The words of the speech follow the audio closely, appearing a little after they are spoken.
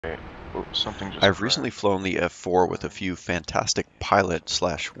Oops, something just I've recently flown the F4 with a few fantastic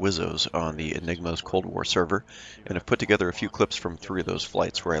pilot/WSOs on the Enigma's Cold War server, and have put together a few clips from 3 of those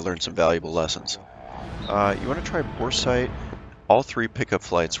flights where I learned some valuable lessons. You want to try Boresight? All 3 pickup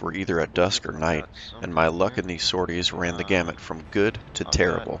flights were either at dusk or night, and my luck in these sorties ran the gamut from good to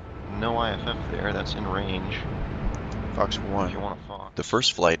terrible. No IFF there, that's in range. Fox If 1. you want a Fox. The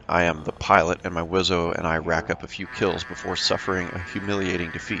first flight, I am the pilot, and my WSO and I rack up a few kills before suffering a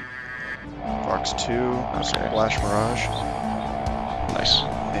humiliating defeat. Fox 2, Splash Mirage. Nice.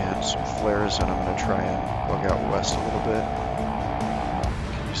 And some flares, and I'm going to try and bug out west a little bit.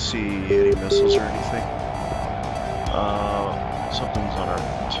 Can you see any missiles or anything? Something's on our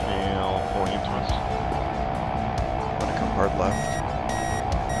tail, pointing to us. Want to come hard left?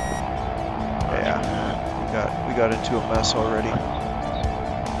 Yeah, we got into a mess already. I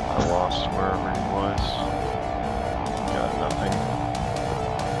lost wherever he was. Got nothing.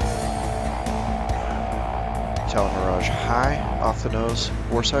 Talon Mirage high, off the nose,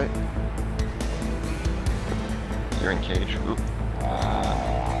 Boresight. You're in cage. Oop.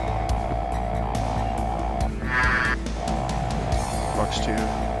 Fox 2.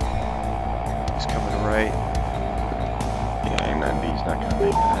 He's coming right. Yeah, amen. He's not gonna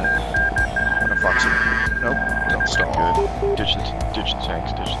make that. I'm gonna Fox him. Nope. Don't stall. Good. Ditch the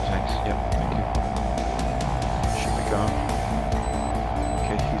tanks. Yep, thank you. Should be gone.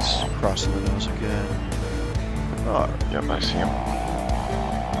 Okay, he's crossing the nose again. Yep, I see him.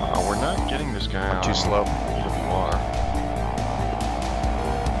 We're not getting this guy on too slow. EWR.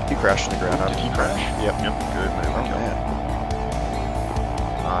 He crashed in the ground. Did he crash? Yep. Good move. Oh, man.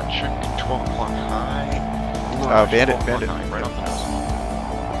 Check 12 o'clock high. Bandit. High, right off the nose.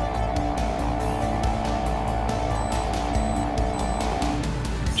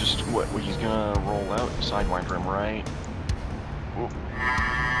 Just what? He's gonna roll out, sidewinder him right. Whoa.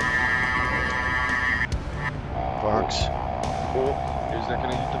 Fox. Oh, is that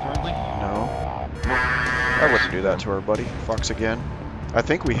gonna hit the friendly? No. Nope. I wouldn't do that to our buddy. Fox again. I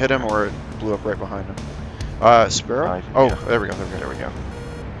think we hit him or it blew up right behind him. Sparrow? Oh, yeah. there we go. There we go.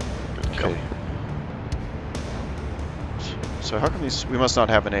 Good kill. Okay. So how come these... We must not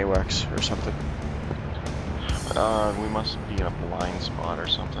have an AWACS or something. We must be in a blind spot or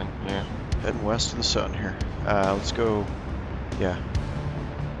something. Yeah. Heading west of the sun here. Let's go... Yeah.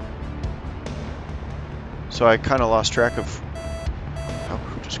 So I kind of lost track of...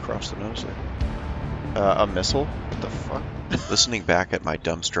 who just crossed the nose there? A missile? What the fuck? Listening back at my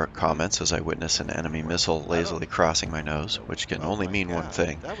dumbstruck comments as I witness an enemy missile lazily crossing my nose, which can only mean one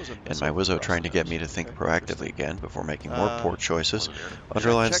thing, and my WSO trying to get me to think proactively again before making more poor choices,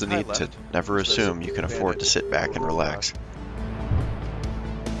 underlines the need to never assume you can afford to sit back and relax.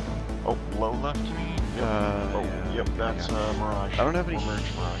 Oh, low left, you mean? Yep. Yep, that's Mirage. I don't have any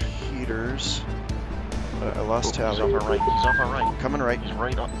heaters. I lost tally. He's off our right. He's off our right. Coming right. He's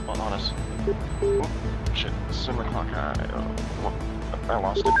right on us. Oh, shit. 7 o'clock high. I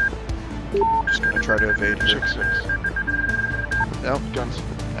lost it. Just gonna try to evade here. Check 6. Nope. Guns.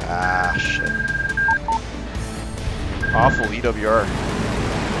 Ah, shit. Awful EWR.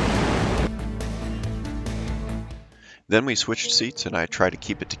 Then we switched seats and I tried to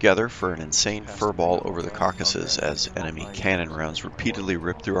keep it together for an insane furball over the Caucasus as enemy cannon rounds repeatedly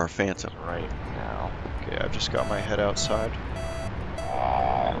ripped through our Phantom. Right now. Okay, I've just got my head outside.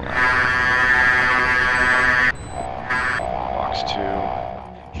 Box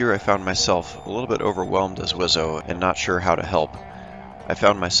 2. Here I found myself a little bit overwhelmed as WSO and not sure how to help. I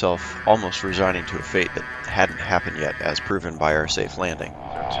found myself almost resigning to a fate that hadn't happened yet, as proven by our safe landing.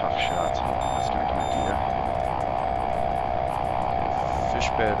 They're tough shots. That's gonna do it.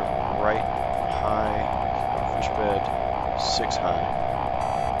 Fishbed right high, fishbed 6 high.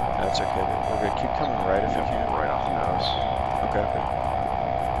 That's okay, we're good. Keep coming right if you can. Right off the nose. Okay.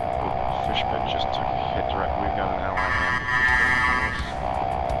 Fishbed just took a hit direct. We've got an ally hand.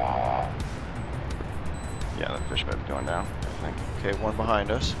 Yeah, that fishbed's going down, I think. Okay, one behind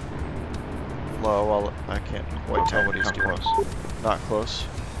us. Low, well, I can't quite tell what he's doing. Close. Not close.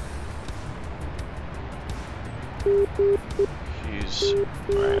 He's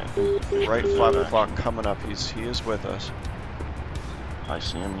right 5 o'clock coming up. He is with us. I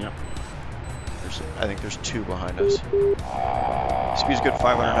see him, yep. I think there's 2 behind us. Speed's good,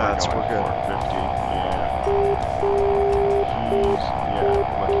 500 knots, we're good. 450, yeah.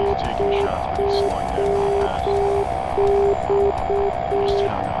 He's taking shots, but he's slowing down really fast. I'm just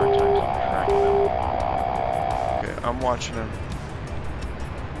having a hard time tracking him. Okay, I'm watching him.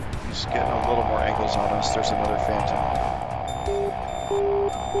 He's getting a little more angles on us. There's another Phantom.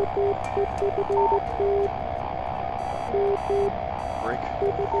 Break. Shit,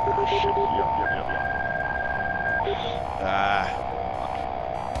 yep. Ah.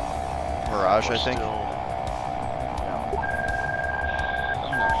 Mirage, I think. Still, yeah. I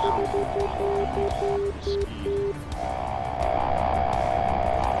don't know how the speed.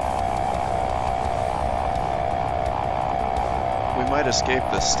 We might escape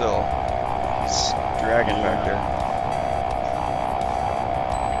this still. He's dragging back there.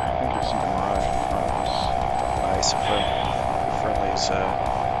 Okay, I think I see the Mirage in front of us. Nice. Friendly's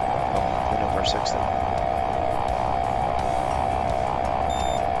clean up our 6th.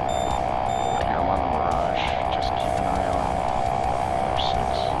 Okay, I'm on the Mirage. Just keep an eye on our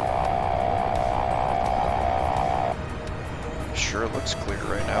 6. Sure looks clear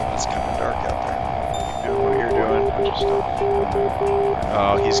right now, but it's kind of dark out there. Keep doing what you're doing. Just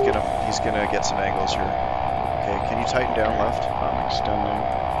Oh, he's gonna get some angles here. Okay, can you tighten down left? I'm extending.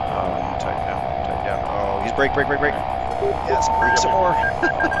 You tighten down. Oh, he's brake. Yes, brake some more. I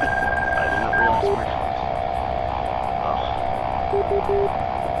didn't realize where it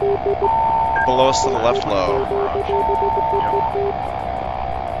was. Below us to the left low.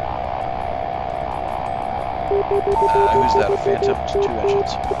 Who's that? A Phantom 2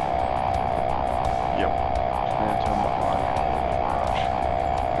 engines. Yep. Phantom on Mirage.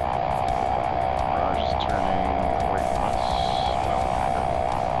 Mirage is turning away from us. Well, kind of.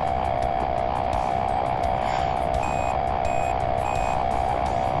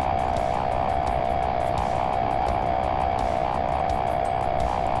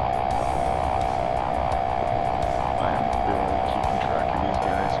 I am barely keeping track of these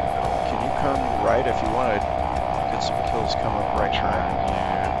guys. Can you come right if you want to get some kills? Come up right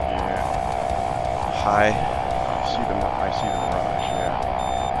Yeah. high. I see the Mirage, yeah.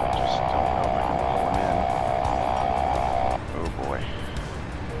 I just don't know if I can pull him in. Oh boy.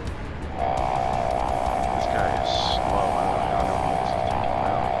 This guy is slow. I don't know if he is taking him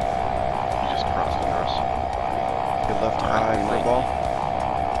out. He just crossed under us. Get left high for a ball.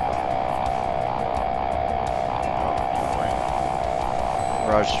 Oh boy.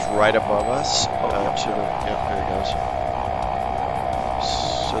 Mirage is right above us. To the, yep, there he goes.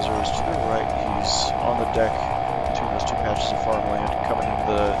 Scissors to the right. He's on the deck between those 2 patches of farmland, coming into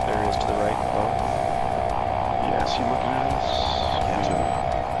the areas to the right. Oh, Yeah, is he looking at us? can't do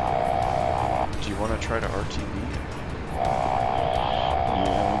it. Do you want to try to RTB?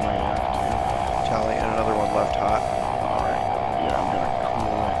 Yeah, we might have to. Tally, and another one left hot. Alright. Yeah, I'm gonna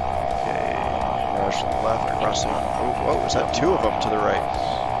cool it. Okay, Mirage to the left, crossing. Oh, is that 2 of them to the right?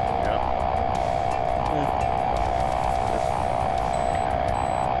 Yep.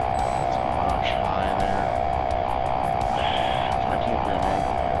 It's a Mirage high there. I can't get an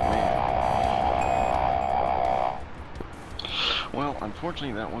angle here, man. Well,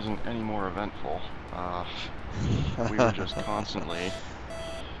 unfortunately, that wasn't any more eventful. We were just constantly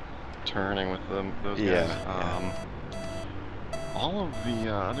turning with those guys. Yeah. All of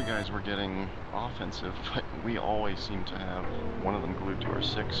the other guys were getting offensive, but we always seem to have one of them glued to our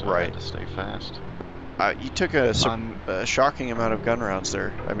 6, so I had to stay fast. You took a shocking amount of gun rounds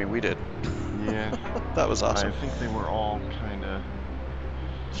there. I mean, we did. Yeah. That was awesome. I think they were all kind of,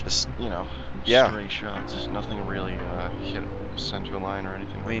 Just, stray shots. Nothing really hit center line or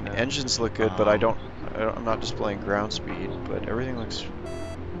anything I mean, like that. engines look good, but I'm not displaying ground speed, but everything looks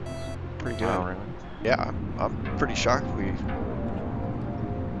pretty good. Oh, really? Yeah, I'm pretty shocked. We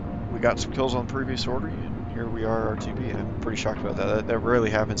got some kills on the previous order, and here we are RTB. I'm pretty shocked about that. That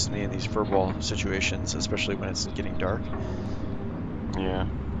rarely happens to me in these furball situations, especially when it's getting dark. Yeah.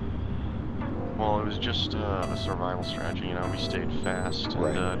 Well, it was just a survival strategy, we stayed fast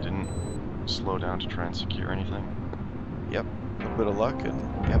and didn't slow down to try and secure anything. Yep, a little bit of luck, and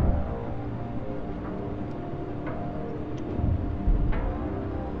yep.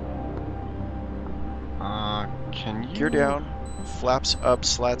 Can you... Gear down, flaps up,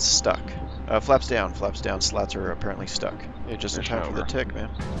 slats stuck. Flaps down, slats are apparently stuck. Yeah, just in time for the tick,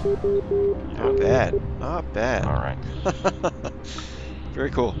 man. Yep. Not bad. Alright. Very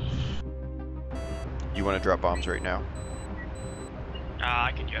cool. You want to drop bombs right now?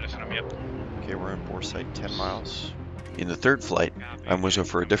 I can jettison them, yep. Okay, we're in bore sight 10 miles. In the 3rd flight, I'm whizzing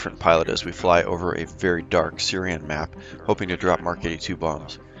for a different pilot as we fly over a very dark Syrian map, hoping to drop Mark 82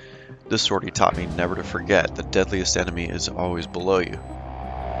 bombs. This sortie taught me never to forget the deadliest enemy is always below you.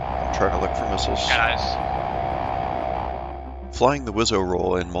 I'm trying to look for missiles. Guys. Flying the WSO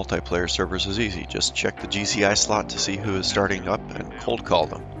role in multiplayer servers is easy. Just check the GCI slot to see who is starting up and cold call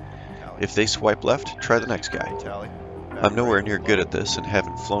them. If they swipe left, try the next guy. I'm nowhere near good at this and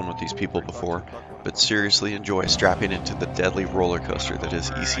haven't flown with these people before, but seriously enjoy strapping into the deadly roller coaster that is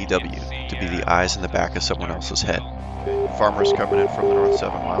ECW. to be the eyes in the back of someone else's head. Farmer's coming in from the north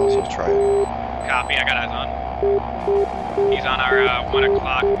 7 miles. I'll try it. Copy, I got eyes on. He's on our 1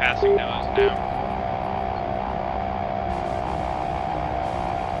 o'clock passing nose now.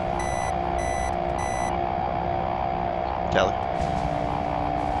 Tally.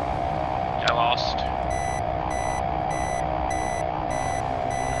 I lost.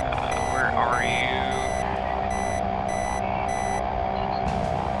 Where are you?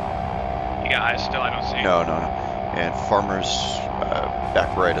 You got eyes still? I don't see. No. And Farmer's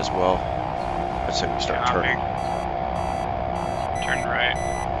back right as well. I'd say we start turning. Turn right.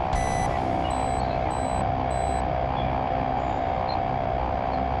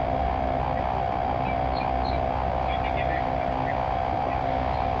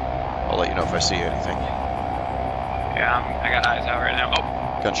 I'll let you know if I see anything. Yeah, I got eyes out right now. Oh!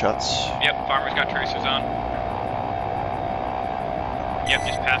 Gunshots. Yep, Farmer's got tracers on. Yep,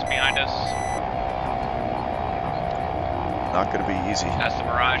 just passed behind us. Not going to be easy. That's the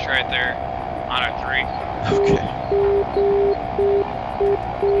Mirage right there. On our 3. Okay.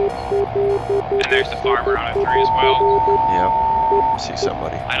 And there's the Farmer on our 3 as well. Yep. See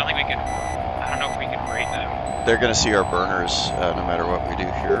somebody. I don't know if we can rate them. They're going to see our burners no matter what we do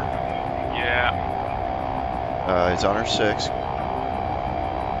here. Yeah. He's on our 6.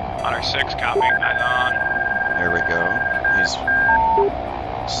 On our 6, copy. Eyes on. There we go. He's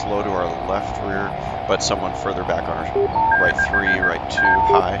slow to our left rear, but someone further back on our right 3, right 2,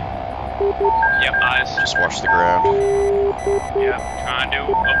 high. Yep, eyes. Just watch the ground. Yep, trying to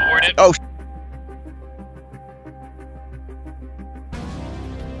avoid it. Oh!